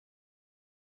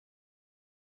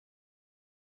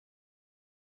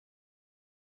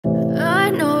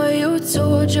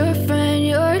told your friend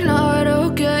you're not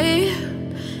okay?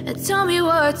 And tell me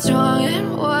what's wrong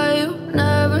and why you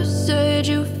never said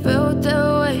you felt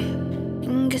that way.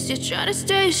 And guess you're trying to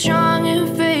stay strong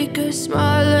and fake a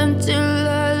smile until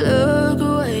I look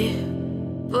away.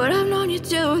 But I've known you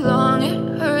too long,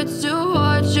 it hurts to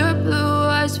watch your blue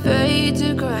eyes fade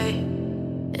to gray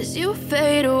as you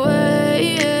fade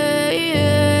away,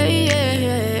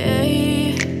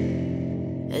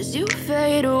 as you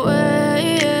fade away.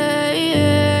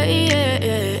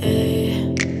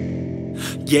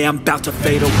 Yeah, I'm about to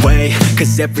fade away,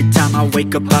 cause every time I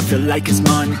wake up I feel like it's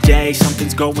Monday.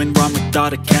 Something's going wrong with all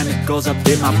the chemicals up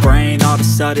in my brain. All of a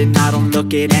sudden I don't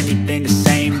look at anything the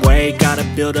same way. Gotta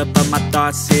build up of my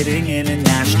thoughts sitting in an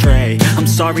ashtray. I'm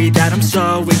sorry that I'm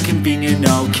so inconvenient,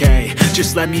 okay?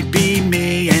 Just let me be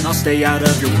me and I'll stay out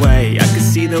of your way. I can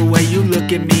see the way you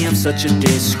look at me, I'm such a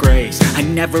disgrace. I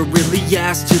never really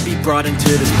asked to be brought into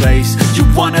this place. You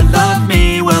wanna love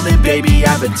me? Well then baby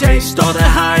have a taste. All the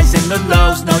highs and the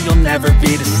lows, no, you'll never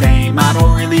be the same. I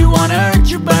don't really wanna hurt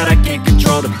you, but I can't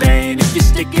control the pain. If you're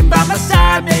sticking by my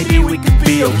side, maybe we could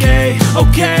be okay.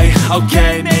 Okay,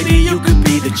 okay, maybe you could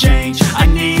be the change I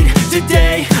need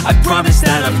today. I promise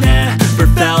that I've never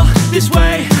felt this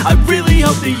way. I really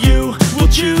hope that you will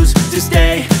choose to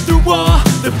stay through all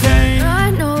the pain.